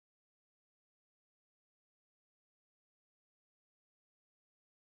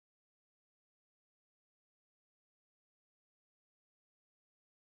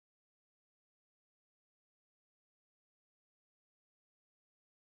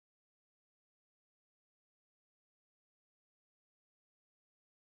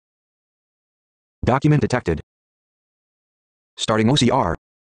Document detected. Starting OCR.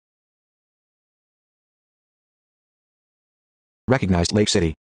 Recognized Lake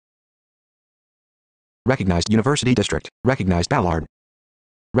City. Recognized University District. Recognized Ballard.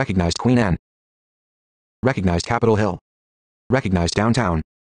 Recognized Queen Anne. Recognized Capitol Hill. Recognized Downtown.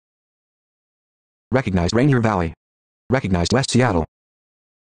 Recognized Rainier Valley. Recognized West Seattle.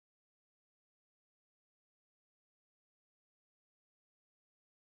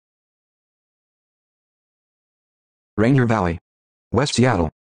 Rainier Valley. West Seattle.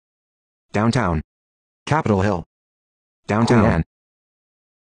 Downtown. Capitol Hill. Downtown. Queen Anne.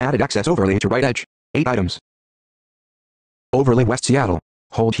 Added access overlay to right edge. 8 items. Overlay West Seattle.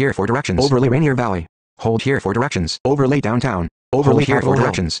 Hold here for directions. Overlay Rainier Valley. Hold here for directions. Overlay Downtown. Overlay here for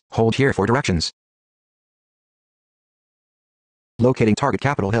directions. Hold here for directions. Locating target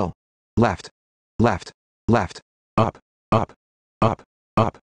Capitol Hill. Left. Left. Left. Up. Up. Up.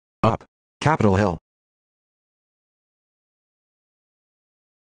 Up. Up. Capitol Hill.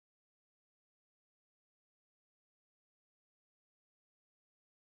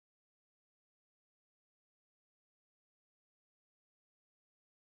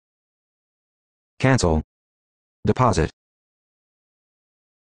 Cancel. Deposit.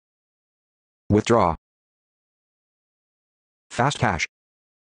 Withdraw. Fast cash.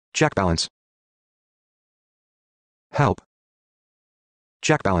 Check balance. Help.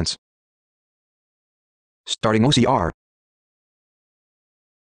 Check balance. Starting OCR.